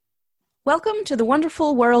Welcome to the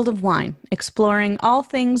wonderful world of wine, exploring all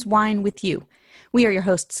things wine with you. We are your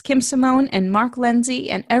hosts, Kim Simone and Mark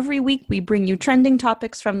Lindsay, and every week we bring you trending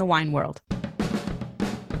topics from the wine world.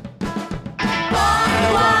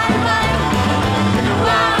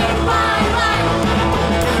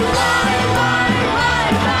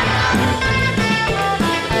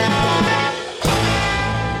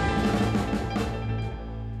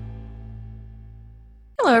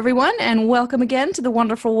 Hello, everyone, and welcome again to the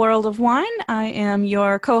wonderful world of wine. I am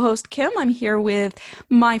your co-host, Kim. I'm here with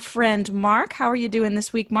my friend, Mark. How are you doing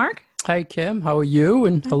this week, Mark? Hi, Kim. How are you?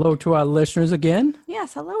 And hello to our listeners again.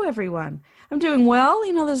 Yes, hello, everyone. I'm doing well.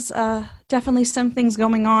 You know, there's definitely some things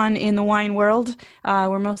going on in the wine world.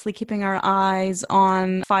 We're mostly keeping our eyes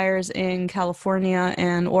on fires in California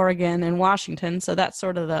and Oregon and Washington. So that's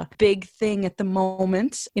sort of the big thing at the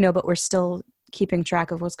moment, but we're still keeping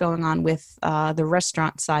track of what's going on with the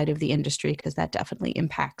restaurant side of the industry, because that definitely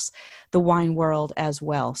impacts the wine world as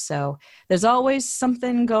well. So there's always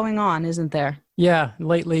something going on, isn't there? Yeah,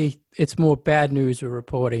 lately it's more bad news we're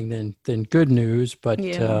reporting than good news, but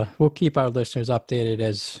we'll keep our listeners updated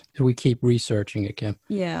as we keep researching it, Kim.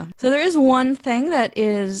 Yeah. So there is one thing that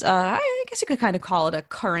is, I guess you could kind of call it a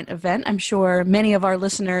current event. I'm sure many of our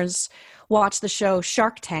listeners watch the show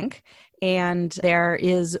Shark Tank. And there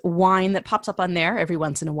is wine that pops up on there every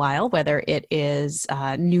once in a while, whether it is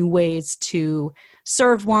new ways to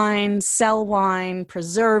serve wine, sell wine,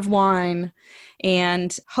 preserve wine.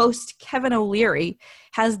 And host Kevin O'Leary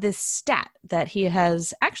has this stat that he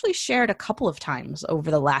has actually shared a couple of times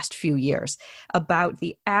over the last few years about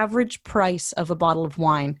the average price of a bottle of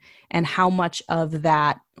wine and how much of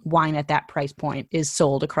that wine at that price point is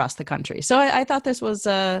sold across the country. So I thought this was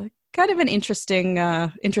kind of an interesting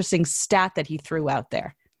stat that he threw out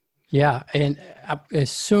there. Yeah, and as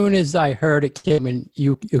soon as I heard it, Kim, and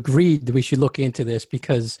you agreed that we should look into this,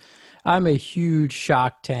 because I'm a huge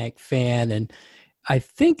Shark Tank fan, and I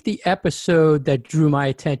think the episode that drew my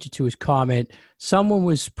attention to his comment, someone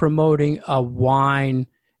was promoting a wine.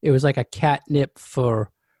 It was like a catnip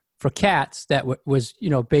for cats that was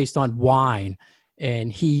based on wine,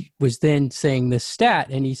 and he was then saying this stat,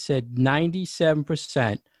 and he said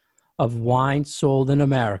 97% of wine sold in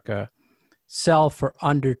America sell for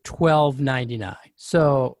under $12.99.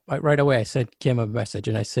 So right away I sent Kim a message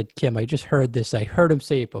and I said, Kim, I just heard this. I heard him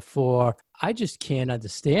say it before. I just can't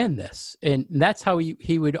understand this. And that's how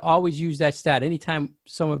he would always use that stat. Anytime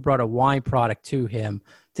someone brought a wine product to him,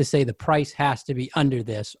 to say the price has to be under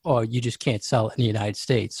this or you just can't sell it in the United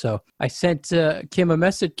States. So I sent Kim a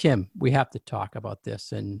message. Kim, we have to talk about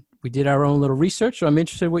this. And we did our own little research. So I'm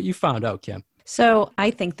interested in what you found out, Kim. So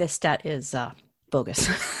I think this stat is bogus,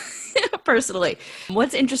 personally.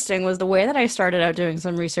 What's interesting was the way that I started out doing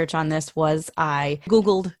some research on this was I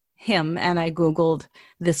Googled him and I Googled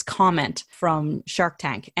this comment from Shark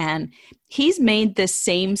Tank. And he's made this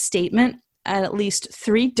same statement at least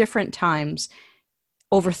 3 different times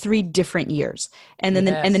over 3 different years. And then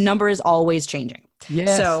the number is always changing.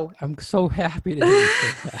 Yes, so I'm so happy to hear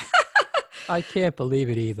that. I can't believe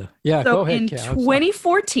it either. Yeah, so go ahead, in Cal.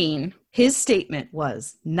 2014, his statement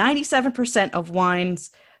was 97% of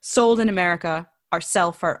wines sold in America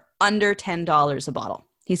sell for under $10 a bottle.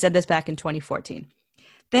 He said this back in 2014.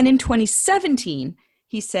 Then in 2017,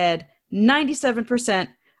 he said 97%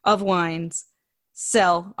 of wines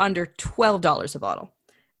sell under $12 a bottle.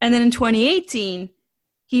 And then in 2018,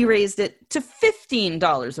 he raised it to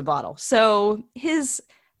 $15 a bottle. So his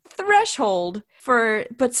threshold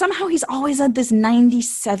but somehow he's always at this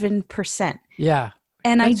 97%. Yeah.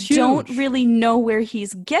 And I don't really know where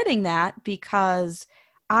he's getting that, because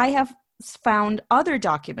I have found other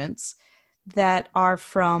documents that are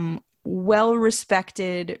from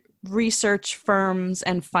well-respected research firms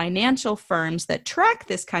and financial firms that track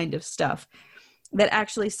this kind of stuff that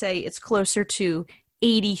actually say it's closer to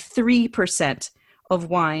 83% of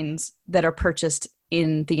wines that are purchased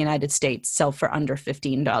in the United States sell for under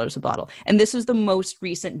 $15 a bottle. And this was the most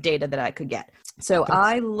recent data that I could get. So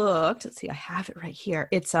I looked, let's see, I have it right here.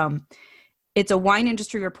 It's a wine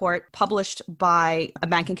industry report published by a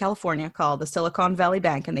bank in California called the Silicon Valley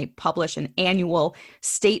Bank, and they publish an annual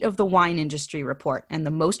State of the Wine Industry report. And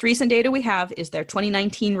the most recent data we have is their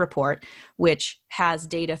 2019 report, which has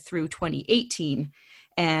data through 2018.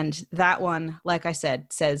 And that one, like I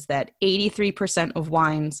said, says that 83% of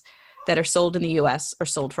wines that are sold in the U.S. are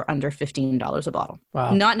sold for under $15 a bottle.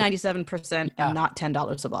 Wow. Not 97% and not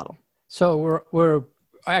 $10 a bottle. So we're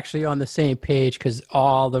actually on the same page, because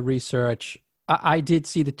all the research, I did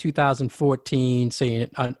see the 2014 saying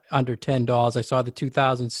under $10. I saw the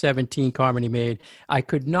 2017 comment he made. I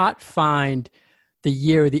could not find the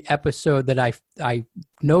year of the episode that I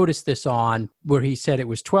noticed this on, where he said it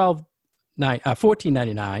was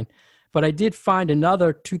 $14.99. But I did find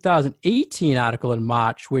another 2018 article in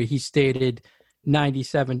March where he stated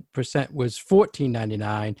 97% was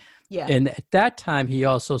 $14.99. Yeah. And at that time, he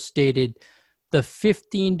also stated the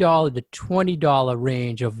 $15 to $20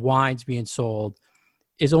 range of wines being sold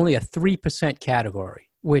is only a 3% category,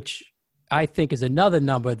 which I think is another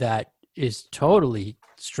number that is totally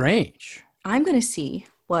strange. I'm going to see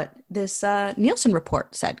what this Nielsen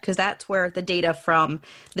report said, because that's where the data from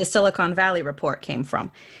the Silicon Valley report came from.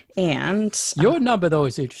 And your number, though,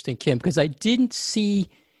 is interesting, Kim, because I didn't see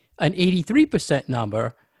an 83%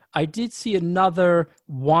 number. I did see another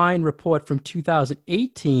wine report from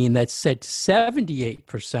 2018 that said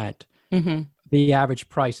 78%. The average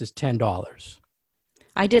price is $10.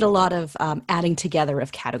 I did a lot of adding together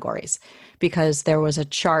of categories, because there was a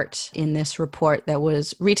chart in this report that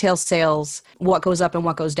was retail sales, what goes up and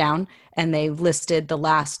what goes down, and they listed the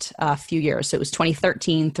last few years. So it was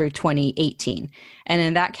 2013 through 2018. And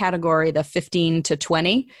in that category, the 15 to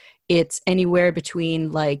 20, it's anywhere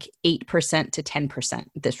between like 8% to 10%,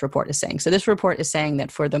 this report is saying. So this report is saying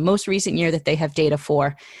that for the most recent year that they have data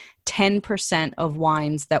for, 10% of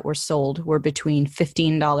wines that were sold were between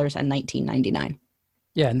 $15 and $19.99.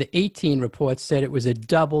 Yeah, and the 18 report said it was a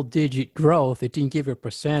double-digit growth. It didn't give a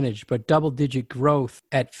percentage, but double-digit growth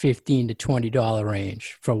at $15 to $20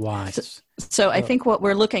 range for wines. So I think what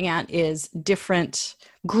we're looking at is different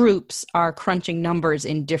groups are crunching numbers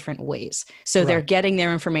in different ways. So they're getting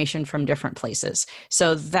their information from different places.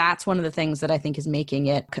 So that's one of the things that I think is making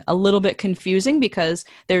it a little bit confusing, because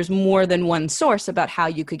there's more than one source about how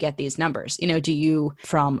you could get these numbers. You know, do you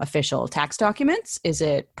from official tax documents? Is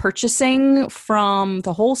it purchasing from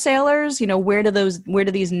the wholesalers? You know, where do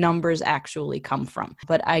these numbers actually come from?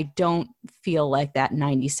 But I don't feel like that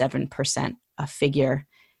 97% figure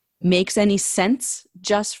makes any sense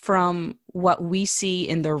just from what we see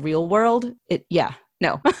in the real world.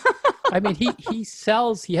 No. I mean, he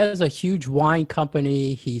has a huge wine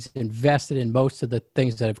company. He's invested in most of the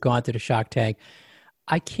things that have gone to the Shark Tank.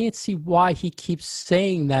 I can't see why he keeps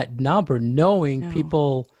saying that number, knowing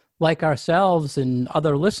people like ourselves and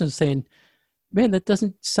other listeners saying, man, that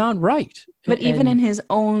doesn't sound right. But even in his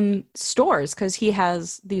own stores, because he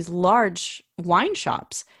has these large wine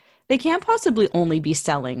shops, they can't possibly only be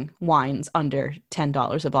selling wines under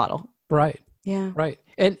 $10 a bottle. Right. Yeah. Right.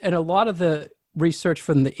 And a lot of the research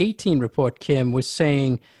from the 18 report, Kim, was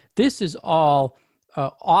saying this is all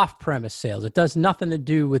off-premise sales. It does nothing to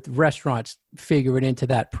do with restaurants figuring into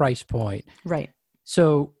that price point. Right.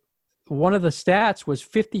 So one of the stats was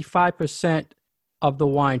 55% of the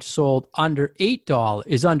wine sold under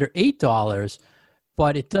 $8,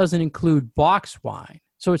 but it doesn't include box wine.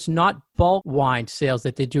 So it's not bulk wine sales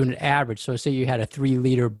that they do an average. So say you had a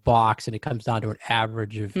 3-liter box and it comes down to an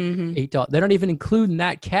average of $8. They don't even include in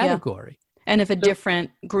that category. Yeah. And if a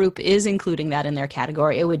different group is including that in their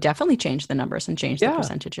category, it would definitely change the numbers and change the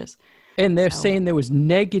percentages. And they're saying there was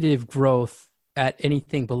negative growth at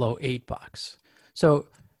anything below $8. So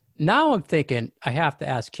now I'm thinking, I have to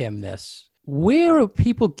ask Kim this. Where are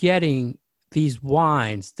people getting these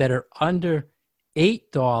wines that are under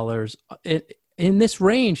 $8 in this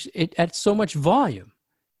range at so much volume?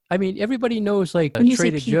 I mean, everybody knows like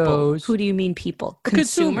Trader Joe's. Who do you mean people?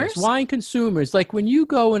 Consumers? Wine consumers. Like when you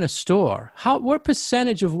go in a store, what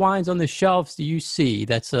percentage of wines on the shelves do you see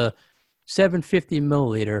that's a 750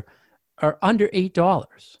 milliliter are under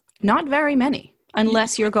 $8? Not very many.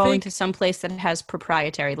 Unless you're going to some place that has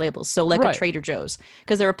proprietary labels. So like a Trader Joe's.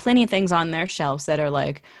 Because there are plenty of things on their shelves that are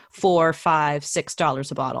like $4, $5,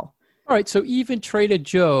 $6 a bottle. All right. So even Trader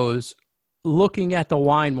Joe's, looking at the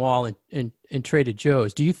wine wall in Trader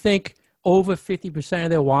Joe's, do you think over 50% of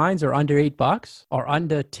their wines are under $8 or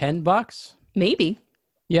under $10? Maybe.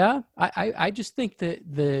 Yeah. I just think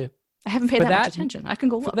that I haven't paid that much attention. I can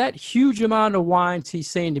go look. For that huge amount of wines he's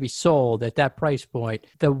saying to be sold at that price point,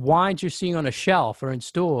 the wines you're seeing on a shelf or in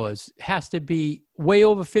stores has to be way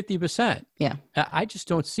over 50%. Yeah. I just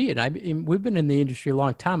don't see it. We've been in the industry a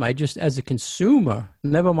long time. I just, as a consumer,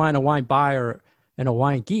 never mind a wine buyer and a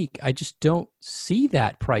wine geek, I just don't see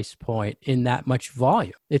that price point in that much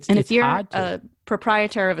volume. If you're a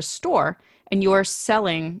proprietor of a store and you're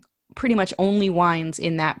selling pretty much only wines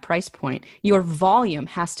in that price point, your volume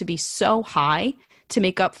has to be so high to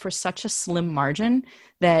make up for such a slim margin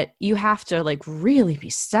that you have to like really be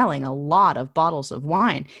selling a lot of bottles of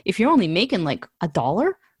wine. If you're only making like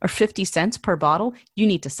 $1 or 50 cents per bottle, you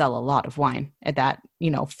need to sell a lot of wine at that,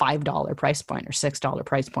 $5 price point or $6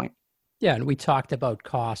 price point. Yeah, and we talked about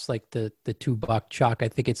costs like the $2 chuck. I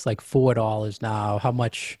think it's like $4 now. How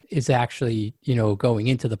much is actually, going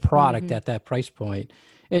into the product at that price point?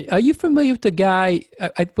 Are you familiar with the guy?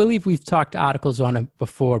 I believe we've talked articles on him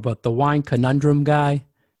before, but the wine conundrum guy.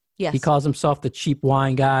 He Yes. calls himself the cheap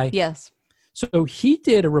wine guy. Yes. So he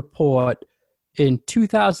did a report in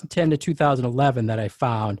 2010 to 2011 that I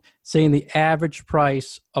found saying the average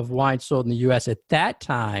price of wine sold in the U.S. at that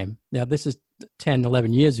time, now this is 10,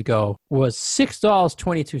 11 years ago, was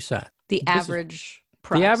 $6.22. The average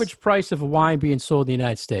price. The average price of a wine being sold in the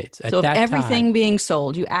United States at so that if everything time. being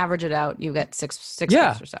sold, you average it out, you get six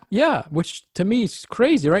bucks or so. Yeah, which to me is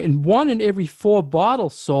crazy, right? And 1 in every 4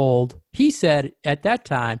 bottles sold, he said at that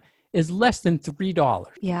time, is less than $3.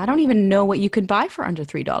 Yeah, I don't even know what you could buy for under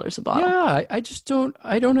 $3 a bottle. Yeah, I just don't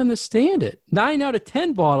understand it. 9 out of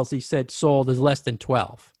 10 bottles, he said, sold is less than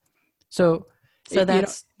 12. So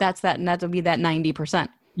that's that, and that would be that 90%.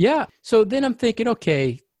 Yeah. So then I'm thinking,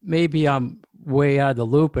 okay, maybe I'm way out of the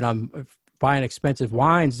loop and I'm buying expensive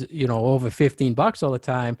wines, over $15 all the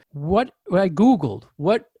time. When I Googled,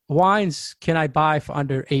 what wines can I buy for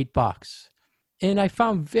under $8? And I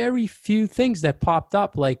found very few things that popped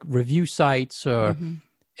up, like review sites or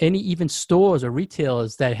any even stores or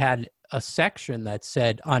retailers that had a section that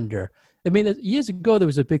said under. I mean, years ago, there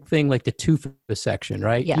was a big thing like the TUFA section,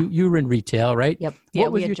 right? Yeah. You were in retail, right? Yep. What Yeah,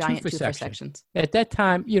 was we your had giant TUFA TUFA section? sections. At that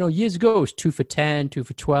time, years ago, it was 2 for 10, 2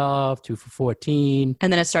 for 12, 2 for 14.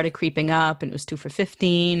 And then it started creeping up, and it was 2 for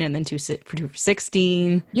 15, and then 2 for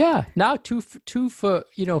 16. Yeah. Now 2 for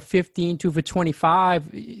 15, 2 for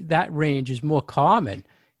 25, that range is more common.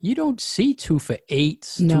 You don't see 2 for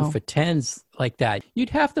 8s, No. 2 for 10s like that.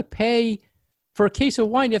 You'd have to pay for a case of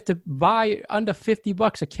wine. You have to buy under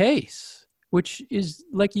 $50 a case, which is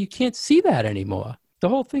like, you can't see that anymore. The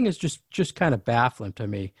whole thing is just kind of baffling to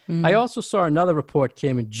me. I also saw another report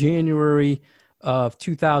came in January of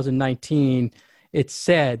 2019. It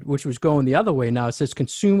said, which was going the other way now, it says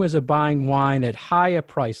consumers are buying wine at higher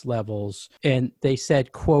price levels. And they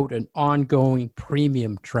said, quote, an ongoing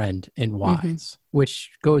premium trend in wines,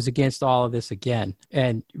 which goes against all of this again.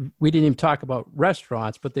 And we didn't even talk about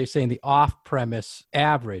restaurants, but they're saying the off-premise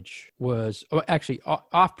average was,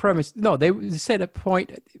 off-premise, no, they said a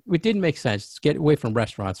point, it didn't make sense. Let's get away from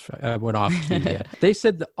restaurants. I went off key here. They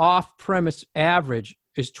said the off-premise average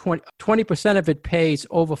is 20% of it pays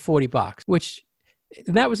over $40, which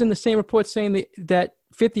that was in the same report saying that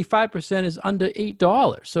 55% is under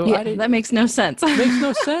 $8. So that makes no sense. Makes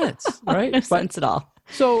no sense, right? No sense at all.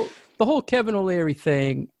 So the whole Kevin O'Leary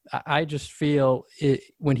thing, I just feel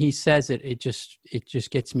when he says it just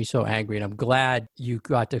gets me so angry. And I'm glad you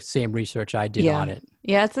got the same research I did on it.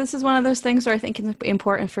 Yeah, this is one of those things where I think it's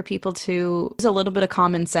important for people to use a little bit of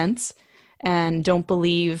common sense and don't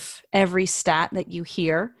believe every stat that you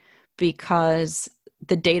hear, because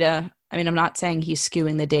the data, I mean, I'm not saying he's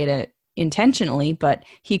skewing the data intentionally, but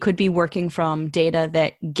he could be working from data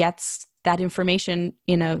that gets that information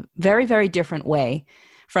in a very, very different way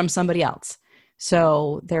from somebody else.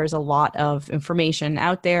 So there's a lot of information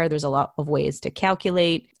out there. There's a lot of ways to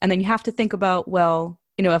calculate. And then you have to think about, well,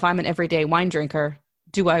 if I'm an everyday wine drinker,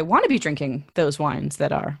 do I want to be drinking those wines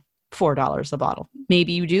that are $4 a bottle?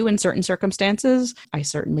 Maybe you do in certain circumstances. I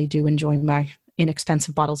certainly do enjoy my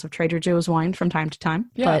inexpensive bottles of Trader Joe's wine from time to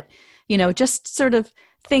time. Yeah. But, just sort of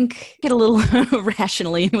get a little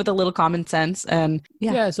rationally with a little common sense. And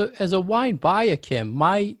So as a wine buyer, Kim,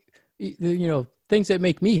 my, things that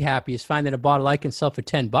make me happy is finding a bottle I can sell for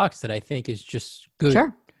 $10 that I think is just good.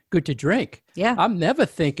 Sure. Good to drink. Yeah. I'm never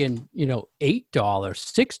thinking, $8,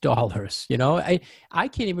 $6. I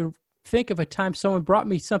can't even think of a time someone brought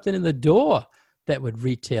me something in the door that would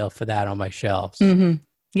retail for that on my shelves. Mm-hmm.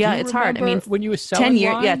 Yeah, it's hard. I mean, when you were selling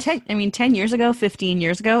 10 years ago, 15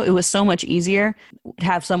 years ago, it was so much easier to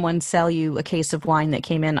have someone sell you a case of wine that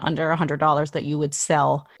came in under $100 that you would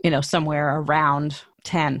sell, somewhere around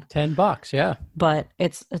 10. $10, yeah. But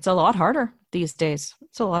it's a lot harder these days.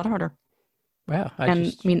 It's a lot harder. Wow.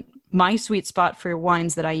 I mean, my sweet spot for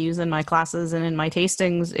wines that I use in my classes and in my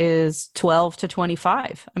tastings is 12 to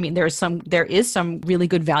 25. I mean, there is some really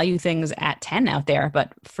good value things at 10 out there,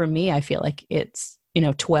 but for me, I feel like it's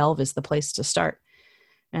 12 is the place to start,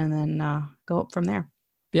 and then go up from there.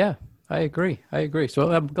 Yeah, I agree.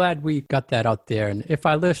 So I'm glad we got that out there. And if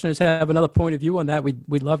our listeners have another point of view on that,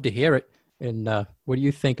 we'd love to hear it. And what do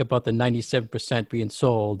you think about the 97% being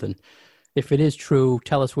sold? And if it is true,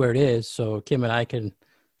 tell us where it is so Kim and I can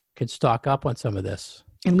stock up on some of this.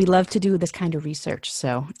 And we love to do this kind of research.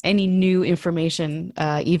 So any new information,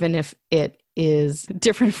 even if it is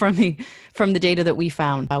different from the data that we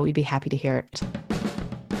found, we'd be happy to hear it.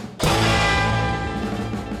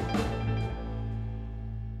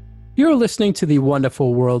 You're listening to The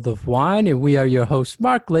Wonderful World of Wine, and we are your hosts,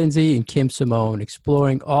 Mark Lindsay and Kim Simone,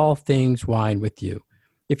 exploring all things wine with you.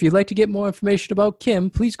 If you'd like to get more information about Kim,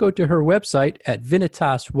 please go to her website at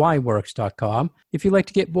vinitaswineworks.com. If you'd like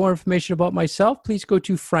to get more information about myself, please go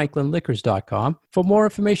to franklinliquors.com. For more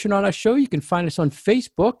information on our show, you can find us on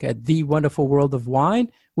Facebook at The Wonderful World of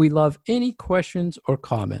Wine. We love any questions or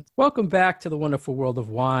comments. Welcome back to The Wonderful World of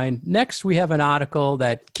Wine. Next, we have an article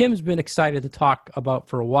that Kim's been excited to talk about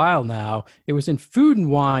for a while now. It was in Food and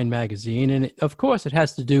Wine magazine, and of course, it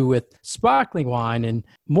has to do with sparkling wine and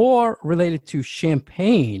more related to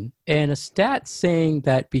champagne. And a stat saying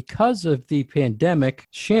that because of the pandemic,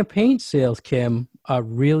 champagne sales, Kim, are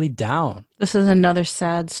really down. This is another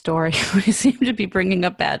sad story. We seem to be bringing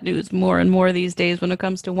up bad news more and more these days when it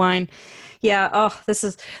comes to wine. Yeah, this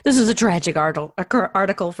is a tragic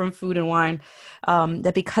article from Food and Wine,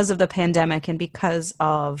 that because of the pandemic and because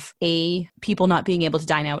of people not being able to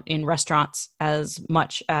dine out in restaurants as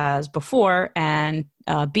much as before, and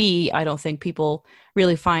B, I don't think people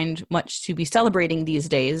really find much to be celebrating these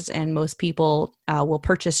days, and most people will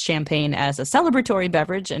purchase champagne as a celebratory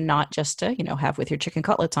beverage and not just to, have with your chicken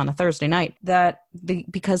cutlets on a Thursday night.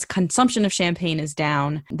 Because consumption of champagne is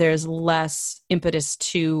down, there's less impetus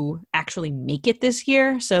to actually make it this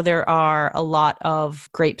year. So there are a lot of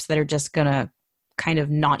grapes that are just going to kind of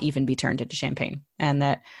not even be turned into champagne, and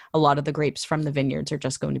that a lot of the grapes from the vineyards are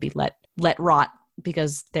just going to be let rot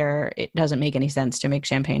because it doesn't make any sense to make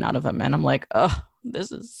champagne out of them. And I'm like, oh,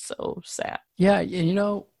 this is so sad. Yeah,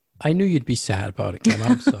 I knew you'd be sad about it, Kim.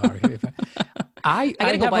 I'm sorry. I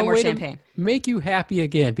gotta go buy more champagne. Make you happy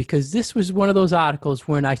again, because this was one of those articles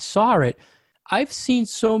when I saw it. I've seen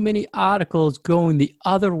so many articles going the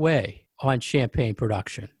other way on champagne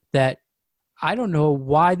production that I don't know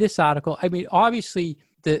why this article. I mean, obviously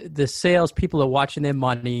the sales, people are watching their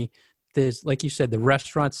money. There's, like you said, the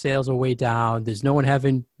restaurant sales are way down. There's no one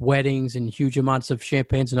having weddings and huge amounts of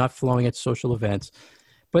champagnes not flowing at social events.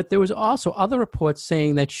 But there was also other reports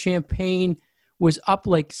saying that champagne was up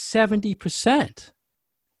like 70%,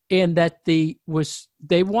 and that they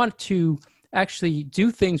want to actually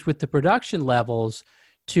do things with the production levels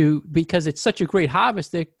because it's such a great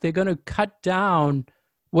harvest. They're going to cut down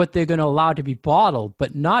what they're going to allow to be bottled,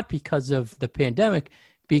 but not because of the pandemic,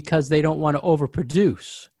 because they don't want to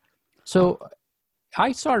overproduce. So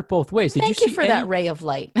I saw it both ways. Thank you for that ray of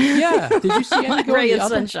light. Yeah. Did you see any ray of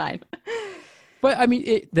sunshine? But I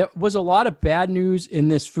mean, there was a lot of bad news in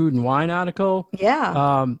this Food and Wine article.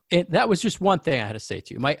 Yeah. That was just one thing I had to say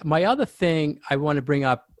to you. My other thing I want to bring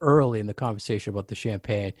up early in the conversation about the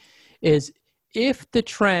champagne is, if the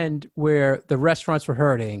trend where the restaurants were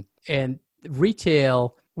hurting and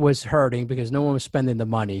retail was hurting because no one was spending the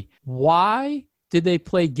money, why did they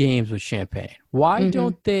play games with champagne? Why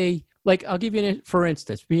don't they? Like, I'll give you for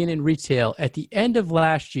instance, being in retail at the end of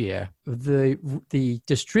last year, the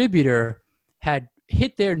distributor had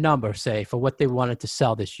hit their number, say, for what they wanted to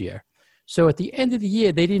sell this year. So at the end of the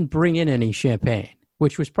year, they didn't bring in any champagne,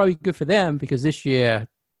 which was probably good for them because this year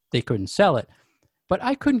they couldn't sell it. But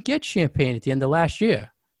I couldn't get champagne at the end of last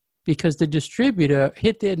year because the distributor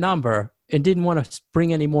hit their number and didn't want to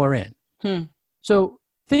bring any more in. So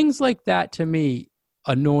things like that, to me,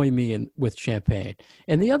 annoy me with champagne.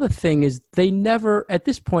 And the other thing is, they never, at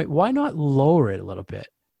this point, why not lower it a little bit?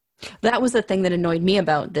 That was the thing that annoyed me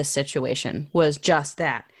about this situation, was just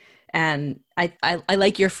that. And I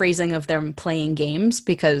like your phrasing of them playing games,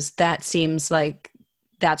 because that seems like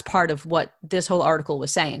that's part of what this whole article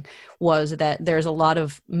was saying, was that there's a lot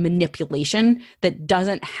of manipulation that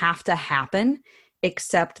doesn't have to happen,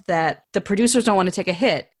 except that the producers don't want to take a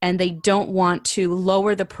hit and they don't want to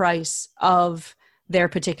lower the price of their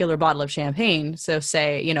particular bottle of champagne. So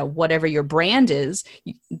say, whatever your brand is,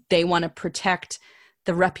 they want to protect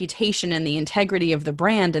the reputation and the integrity of the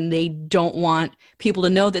brand, and they don't want people to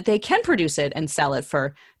know that they can produce it and sell it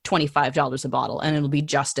for $25 a bottle and it'll be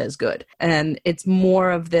just as good. And it's more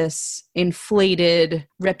of this inflated,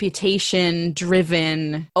 reputation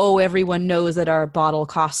driven, everyone knows that our bottle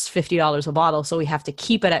costs $50 a bottle, so we have to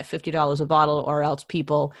keep it at $50 a bottle, or else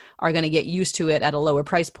people are going to get used to it at a lower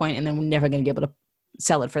price point, and then we're never going to be able to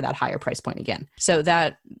sell it for that higher price point again. So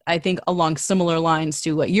that, I think, along similar lines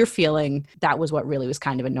to what you're feeling, that was what really was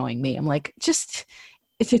kind of annoying me. I'm like, just,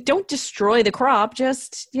 if you don't destroy the crop,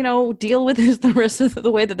 just, deal with this the rest of the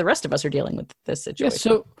way that the rest of us are dealing with this situation. Yeah,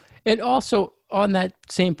 so, and also on that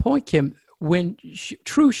same point, Kim, when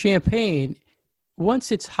true champagne,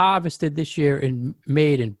 once it's harvested this year and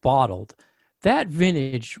made and bottled, that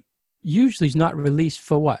vintage usually is not released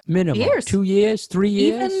for what? Minimum years. 2 years, 3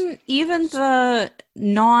 years? Even the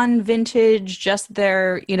non-vintage, just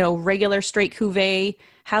their, regular straight cuvee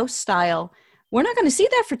house style, we're not going to see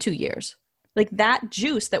that for 2 years. Like that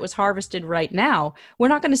juice that was harvested right now, we're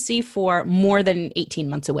not going to see for more than 18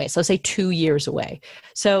 months away. So say 2 years away.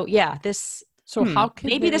 So yeah, So how can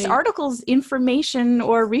maybe this article's information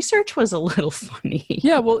or research was a little funny.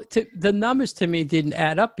 Yeah, well, the numbers to me didn't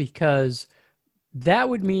add up, because that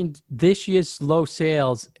would mean this year's low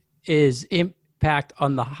sales is impact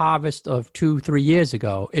on the harvest of 2-3 years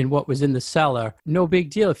ago and what was in the cellar. No big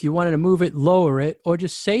deal. If you wanted to move it, lower it, or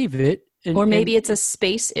just save it. Or maybe it's a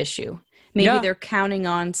space issue. Maybe they're counting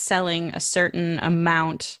on selling a certain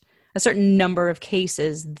amount, a certain number of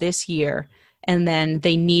cases this year, and then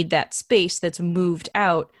they need that space that's moved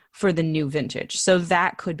out for the new vintage. So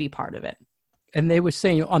that could be part of it. And they were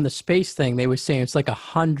saying on the space thing, they were saying it's like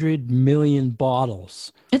 100 million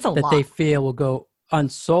bottles it's a that lot. they fear will go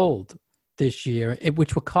unsold this year,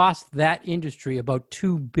 which will cost that industry about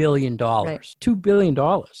 $2 billion. Right. $2 billion.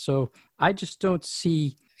 So I just don't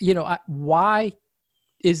see, why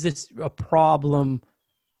is this a problem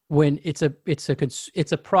when it's a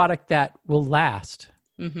product that will last,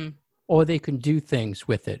 or they can do things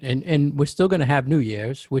with it, and we're still going to have New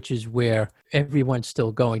Year's, which is where everyone's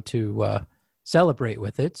still going to celebrate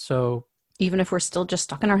with it. So even if we're still just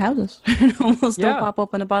stuck in our houses, we'll still pop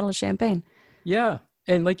open a bottle of champagne. Yeah,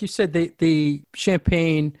 and like you said, the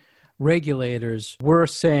champagne regulators were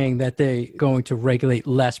saying that they're going to regulate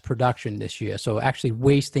less production this year. So actually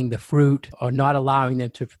wasting the fruit or not allowing them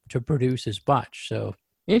to produce as much. So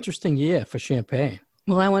interesting year for champagne.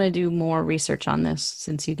 Well, I want to do more research on this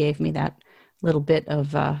since you gave me that little bit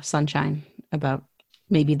of sunshine about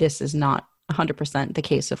maybe this is not 100% the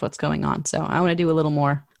case of what's going on. So I want to do a little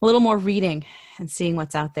more reading and seeing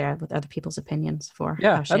what's out there with other people's opinions for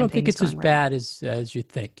how I don't think it's as right. bad as you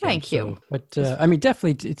think. Thank you. But I mean,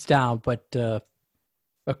 definitely it's down, but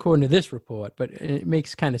according to this report, but it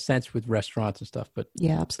makes kind of sense with restaurants and stuff. But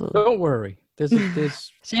yeah, absolutely. Don't worry.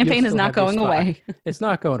 There's champagne is not going away. It's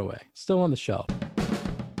not going away. It's still on the shelf.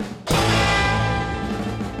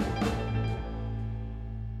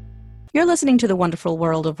 You're listening to The Wonderful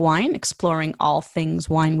World of Wine, exploring all things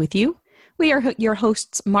wine with you. We are your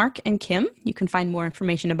hosts, Mark and Kim. You can find more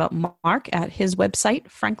information about Mark at his website,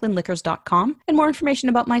 franklinliquors.com, and more information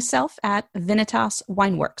about myself at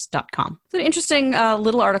vinitaswineworks.com. It's an interesting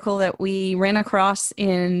little article that we ran across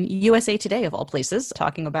in USA Today, of all places,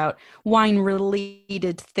 talking about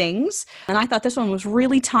wine-related things. And I thought this one was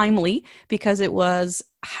really timely because it was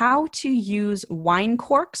how to use wine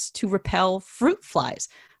corks to repel fruit flies.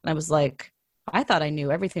 And I was like, I thought I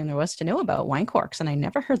knew everything there was to know about wine corks, and I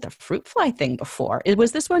never heard the fruit fly thing before.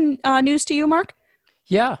 Was this one news to you, Mark?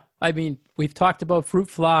 Yeah. I mean, we've talked about fruit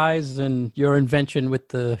flies and your invention with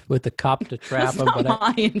the cup to trap them. It's not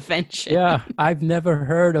my invention. Yeah. I've never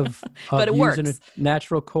heard of but it using works. A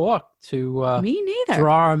natural cork to Me neither.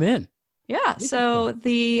 draw them in. Yeah. So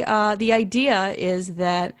the idea is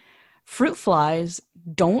that fruit flies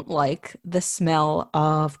don't like the smell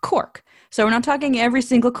of cork. So we're not talking every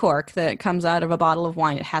single cork that comes out of a bottle of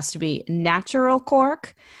wine. It has to be natural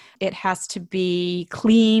cork. It has to be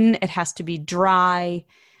clean. It has to be dry.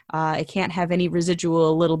 It can't have any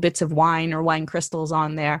residual little bits of wine or wine crystals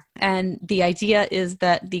on there. And the idea is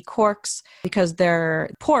that the corks, because they're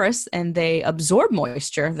porous and they absorb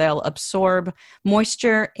moisture, they'll absorb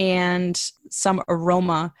moisture and some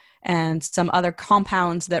aroma and some other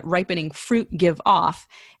compounds that ripening fruit give off.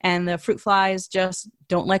 And the fruit flies just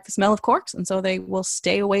don't like the smell of corks, and so they will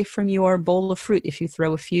stay away from your bowl of fruit if you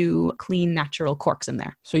throw a few clean, natural corks in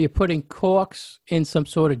there. So you're putting corks in some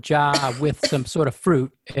sort of jar with some sort of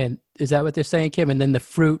fruit, and is that what they're saying, Kim? And then the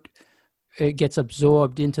fruit, it gets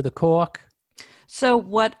absorbed into the cork? So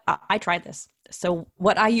what, I tried this. So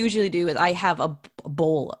what I usually do is I have a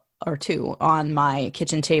bowl or two on my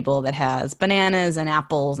kitchen table that has bananas and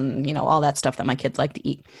apples and, all that stuff that my kids like to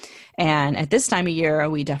eat. And at this time of year,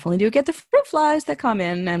 we definitely do get the fruit flies that come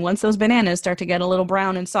in. And once those bananas start to get a little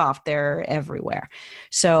brown and soft, they're everywhere.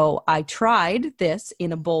 So I tried this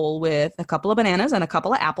in a bowl with a couple of bananas and a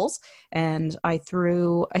couple of apples. And I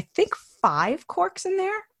threw, I think, 5 corks in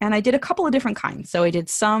there. And I did a couple of different kinds. So I did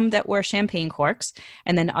some that were champagne corks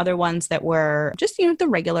and then other ones that were just, the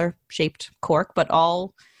regular shaped cork, but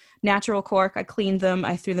all natural cork. I cleaned them.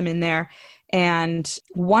 I threw them in there. And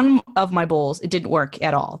one of my bowls, it didn't work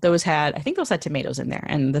at all. I think those had tomatoes in there,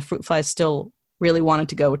 and the fruit flies still really wanted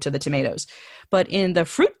to go to the tomatoes. But in the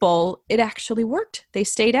fruit bowl, it actually worked. They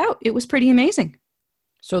stayed out. It was pretty amazing.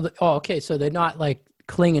 So, so they're not like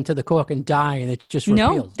clinging to the cork and dying. It just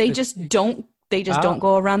repels. No, they just don't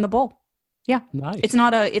go around the bowl. Yeah. Nice. It's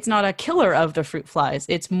not a killer of the fruit flies.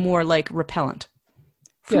 It's more like repellent.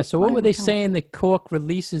 So what were they saying the cork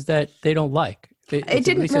releases that they don't like? It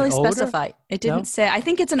didn't really specify. It didn't say. I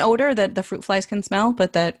think it's an odor that the fruit flies can smell,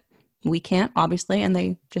 but that we can't, obviously, and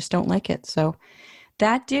they just don't like it. So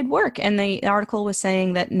that did work. And the article was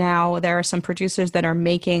saying that now there are some producers that are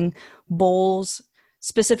making bowls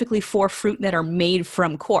specifically for fruit that are made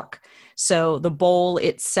from cork. So the bowl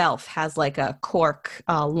itself has like a cork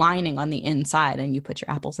lining on the inside, and you put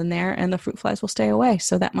your apples in there and the fruit flies will stay away.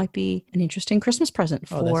 So that might be an interesting Christmas present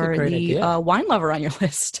for the wine lover on your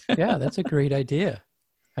list. Yeah, that's a great idea.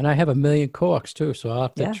 And I have a million corks too, so I'll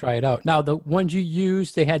have to try it out. Now, the ones you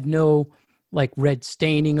used, they had no like red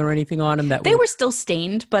staining or anything on them? They were still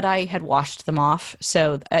stained, but I had washed them off.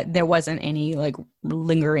 So there wasn't any like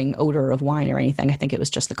lingering odor of wine or anything. I think it was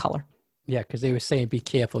just the color. Yeah, because they were saying be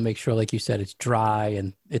careful, make sure, like you said, it's dry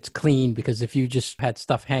and it's clean, because if you just had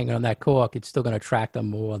stuff hanging on that cork, it's still going to attract them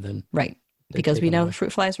more than... Right, because we know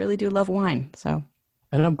fruit flies really do love wine, so...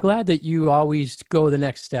 And I'm glad that you always go the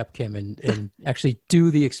next step, Kim, and actually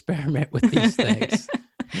do the experiment with these things.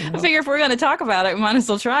 You know? I figure if we're going to talk about it, we might as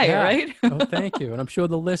well try it, right? Oh, thank you. And I'm sure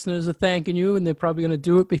the listeners are thanking you, and they're probably going to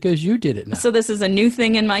do it because you did it now. So this is a new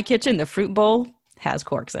thing in my kitchen. The fruit bowl has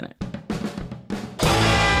corks in it.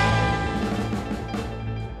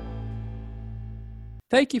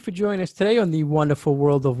 Thank you for joining us today on The Wonderful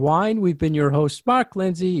World of Wine. We've been your hosts, Mark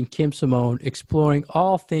Lindsay and Kim Simone, exploring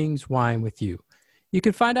all things wine with you. You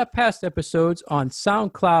can find our past episodes on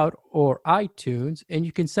SoundCloud or iTunes, and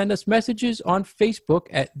you can send us messages on Facebook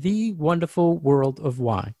at The Wonderful World of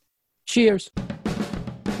Wine. Cheers.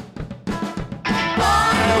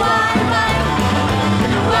 Wine.